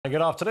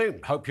Good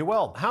afternoon. Hope you're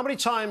well. How many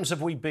times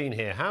have we been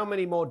here? How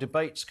many more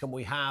debates can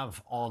we have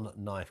on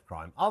knife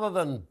crime? Other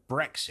than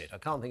Brexit, I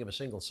can't think of a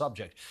single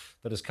subject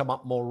that has come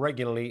up more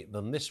regularly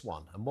than this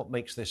one. And what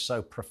makes this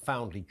so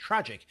profoundly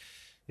tragic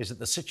is that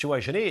the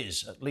situation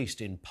is, at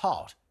least in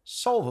part,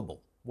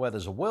 solvable. Where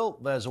there's a will,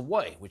 there's a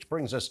way, which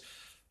brings us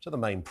to the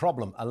main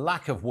problem, a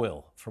lack of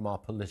will from our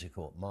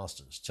political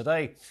masters.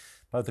 Today,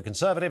 both the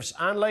Conservatives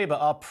and Labour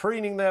are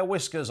preening their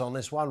whiskers on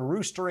this one,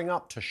 roostering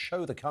up to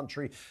show the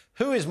country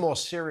who is more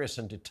serious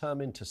and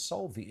determined to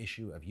solve the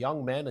issue of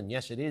young men, and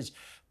yes, it is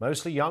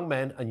mostly young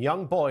men and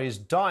young boys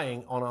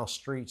dying on our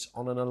streets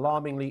on an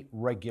alarmingly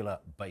regular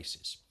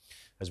basis.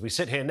 As we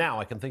sit here now,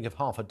 I can think of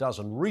half a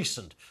dozen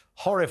recent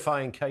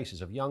horrifying cases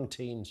of young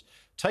teens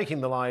taking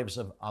the lives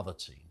of other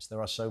teens.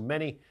 There are so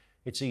many,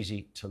 it's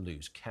easy to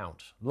lose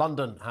count.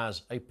 London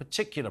has a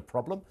particular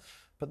problem,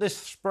 but this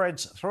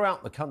spreads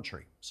throughout the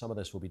country. Some of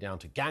this will be down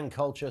to gang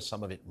culture,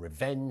 some of it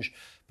revenge,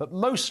 but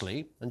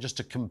mostly, and just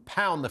to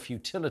compound the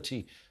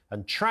futility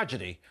and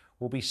tragedy,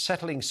 will be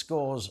settling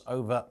scores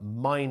over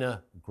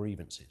minor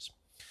grievances.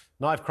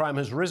 Knife crime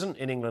has risen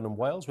in England and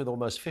Wales, with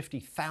almost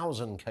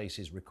 50,000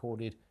 cases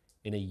recorded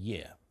in a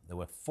year. There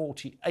were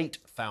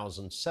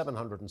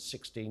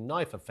 48,716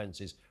 knife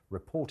offences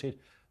reported.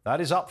 That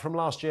is up from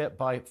last year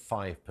by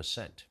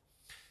 5%.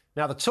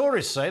 Now, the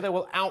Tories say they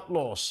will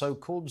outlaw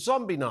so-called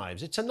zombie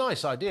knives. It's a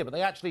nice idea, but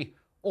they actually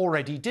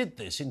already did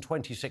this in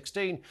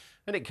 2016,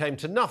 and it came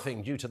to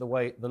nothing due to the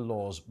way the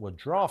laws were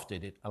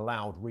drafted. It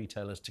allowed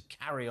retailers to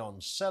carry on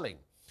selling.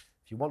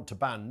 If you want to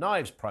ban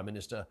knives, Prime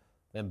Minister,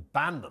 then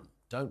ban them.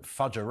 Don't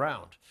fudge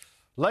around.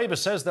 Labour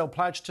says they'll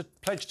pledge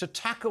to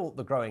tackle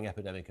the growing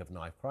epidemic of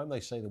knife crime. They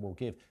say they will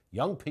give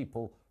young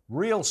people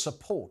real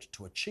support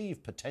to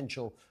achieve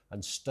potential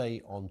and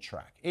stay on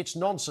track. It's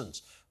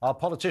nonsense. Our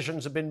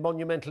politicians have been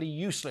monumentally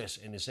useless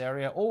in this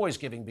area, always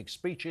giving big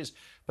speeches,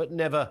 but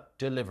never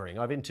delivering.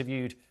 I've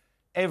interviewed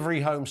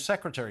every Home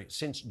Secretary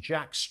since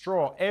Jack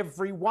Straw.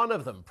 Every one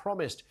of them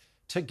promised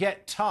to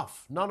get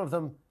tough. None of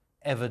them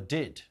ever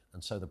did.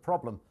 And so the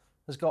problem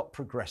has got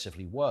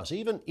progressively worse.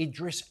 Even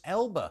Idris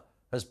Elba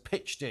has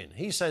pitched in.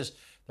 He says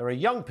there are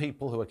young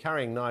people who are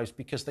carrying knives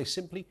because they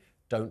simply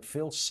don't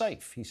feel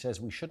safe. He says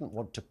we shouldn't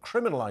want to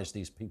criminalise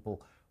these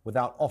people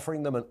without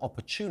offering them an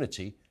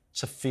opportunity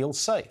to feel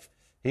safe.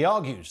 He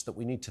argues that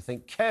we need to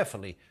think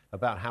carefully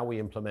about how we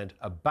implement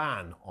a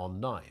ban on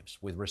knives.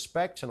 With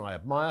respect, and I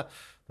admire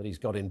that he's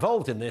got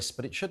involved in this,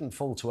 but it shouldn't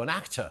fall to an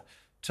actor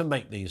to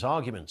make these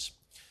arguments.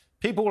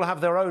 People will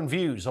have their own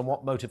views on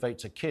what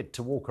motivates a kid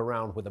to walk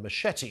around with a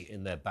machete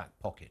in their back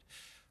pocket.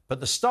 But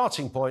the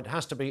starting point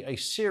has to be a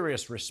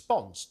serious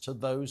response to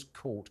those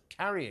caught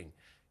carrying.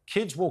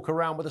 Kids walk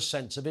around with a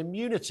sense of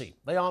immunity.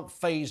 They aren't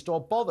fazed or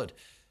bothered.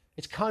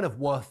 It's kind of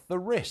worth the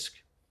risk.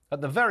 At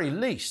the very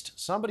least,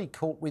 somebody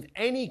caught with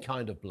any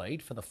kind of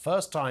blade for the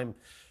first time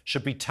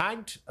should be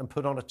tagged and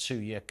put on a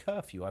 2-year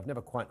curfew. I've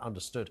never quite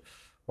understood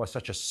why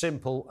such a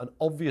simple and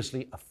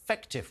obviously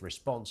effective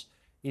response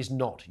is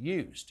not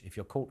used. If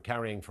you're caught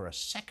carrying for a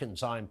second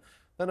time,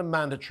 then a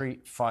mandatory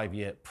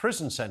 5-year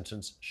prison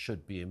sentence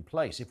should be in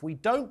place. If we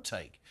don't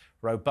take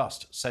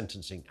robust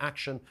sentencing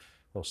action,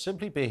 we'll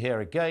simply be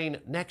here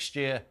again next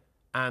year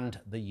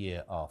and the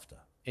year after.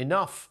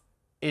 Enough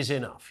is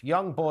enough.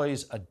 Young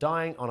boys are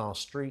dying on our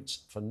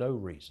streets for no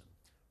reason.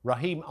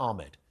 Raheem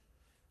Ahmed,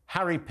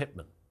 Harry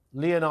Pittman,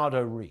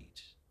 Leonardo Reed,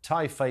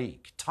 Ty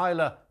Faik,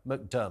 Tyler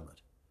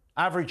McDermott.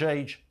 Average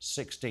age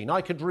 16.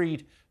 I could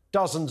read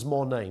dozens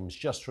more names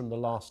just from the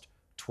last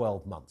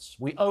 12 months.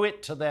 We owe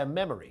it to their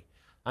memory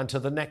and to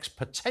the next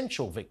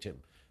potential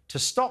victim to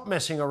stop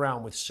messing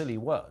around with silly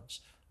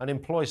words and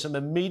employ some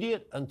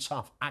immediate and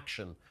tough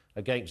action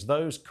against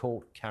those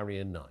caught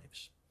carrying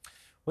knives.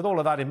 With all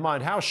of that in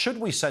mind, how should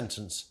we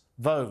sentence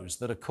those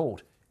that are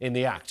caught in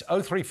the act?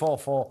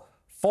 0344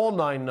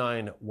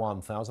 499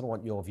 1000. I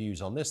want your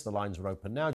views on this. The lines are open now.